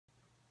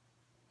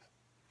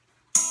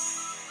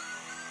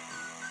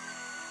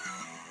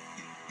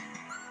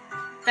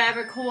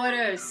fabric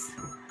hoarders.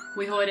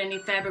 We hoard any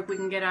fabric we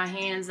can get our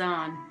hands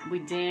on. We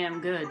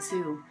damn good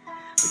too.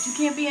 But you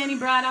can't be any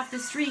broad off the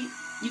street.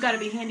 You gotta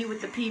be handy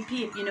with the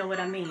PP if you know what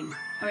I mean.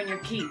 Earn your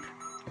keep.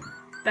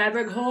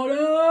 Fabric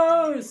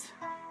hoarders!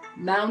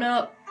 Mount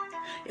up.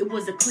 It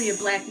was a clear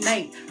black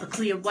night, a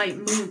clear white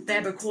moon,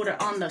 fabric hoarder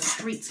on the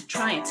streets,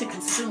 trying to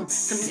consume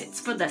some knits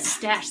for the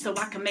stash so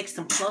I can make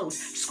some clothes.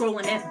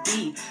 Scrolling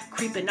FB,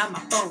 creeping on my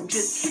phone,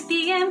 just hit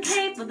the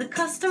MK for the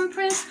custom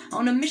prints.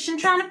 On a mission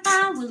trying to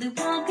find Willy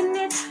Wonka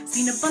knits.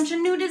 Seen a bunch of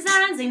new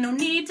designs, ain't no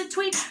need to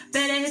tweak.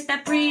 Better hit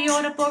that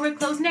pre-order for it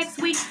close next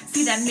week.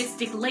 See that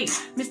mystic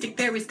lace, mystic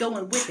fairies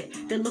going with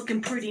it. They're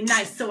looking pretty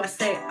nice, so I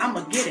say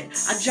I'ma get it.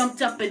 I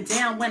jumped up and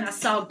down when I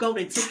saw a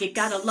golden ticket.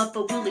 Got a love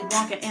for Willy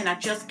Wonka and I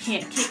just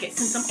can't kick it.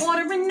 Since I'm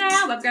ordering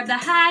now, I grab the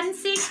hide and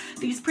seek.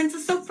 These prints are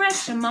so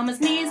fresh, and mama's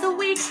knees are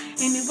weak.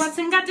 Amy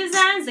Watson got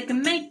designs that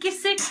can make you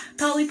sick.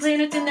 Polly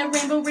Planet and the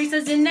rainbow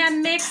racers in that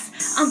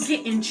mix. I'm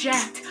getting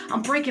jacked,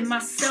 I'm breaking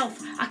myself.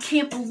 I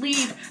can't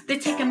believe they're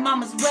taking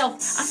mama's wealth.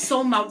 I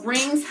sold my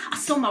rings, I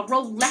sold my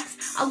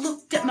Rolex. I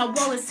looked at my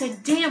wallet and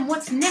said, damn,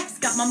 what's next?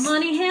 Got my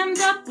money hemmed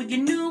up with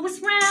your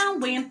newest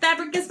round. Weighing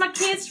fabric against my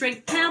kids,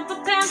 straight pound for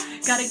pound.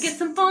 Gotta get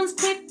some funds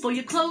quick before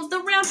you close the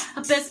round.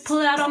 I best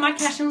pull out all my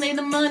cash and lay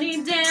the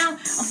money down. I'm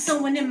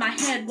sewing in my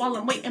head while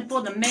I'm waiting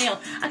for the mail.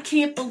 I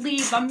can't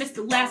believe I missed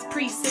the last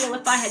pre-sale.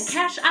 If I had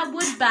cash, I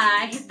would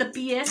buy. Hit the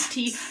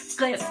BST,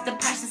 glanced at the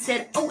price and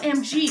said,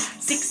 OMG,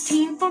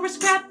 16 for a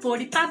scrap,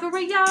 45 for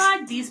a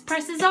yard. These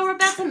prices are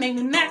about to make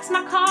me max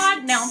my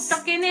card. Now I'm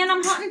stuck in and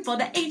I'm hunting for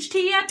the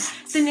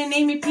HTF. Sending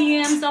Amy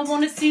PMs, I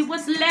wanna see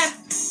what's left.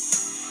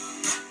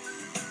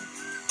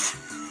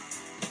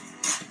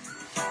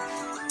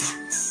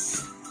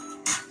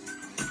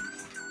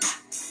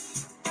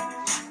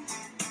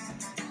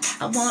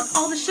 I want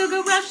all the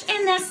sugar rush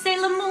in that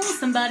Sailor Moon.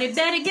 Somebody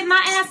better get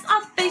my ass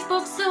off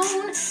Facebook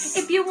soon.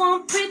 If you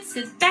want prints,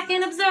 sit back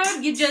and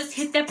observe. You just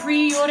hit that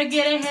pre-order,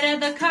 get ahead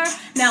of the curve.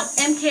 Now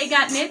MK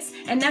got knits,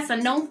 and that's a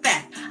known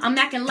fact. I'm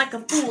acting like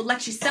a fool, like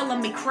she's selling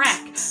me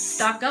crack.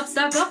 Stock up,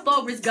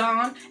 or it's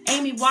gone.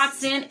 Amy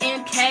Watson,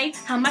 MK,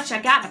 how much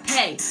I gotta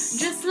pay?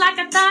 Just like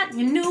I thought,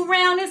 your new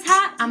round is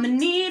hot. I'm in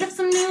need of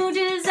some new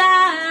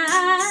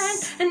design.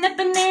 And that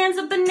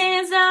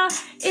bonanza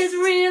is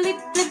really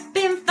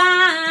flipping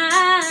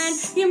fine.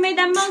 You made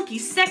that monkey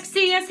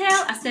sexy as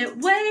hell. I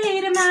said,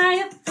 wait, am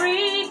I a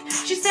freak?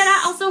 She said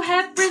I also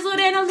have frizzled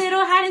and a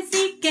little hide and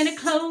seek, and it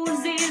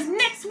closes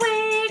next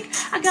week.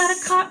 I got a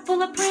cart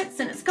full of prints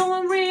and it's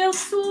going real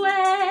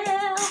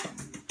swell.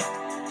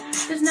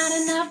 There's not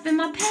enough in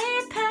my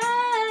PayPal.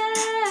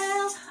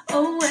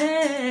 Oh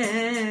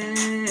well.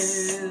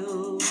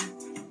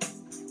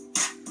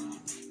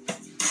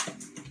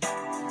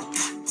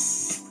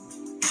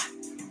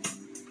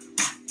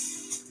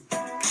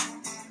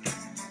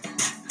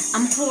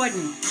 I'm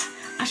hoarding,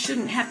 I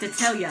shouldn't have to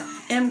tell ya.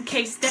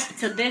 MK step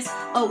to this,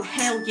 oh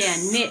hell yeah,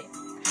 knit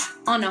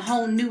on a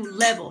whole new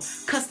level.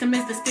 Custom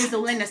is the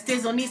stizzle and the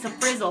stizzle needs a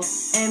frizzle.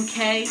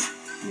 MK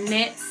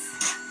knits,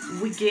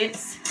 we get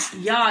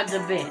yards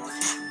of it.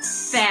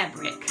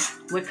 Fabric,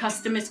 where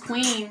custom is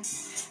queen,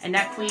 and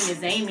that queen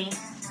is Amy.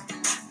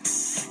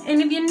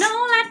 And if you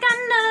know like I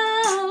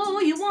know,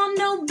 you want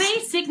no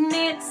basic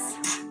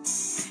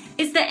knits.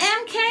 It's the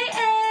MK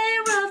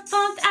era,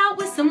 funked out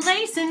with some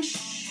lace and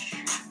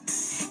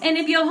And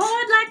if you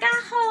hoard like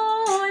I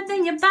hoard,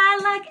 then you buy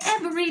like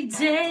every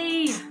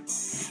day.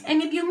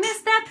 And if you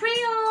miss that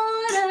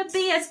pre-order,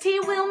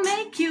 BST will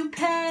make you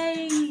pay.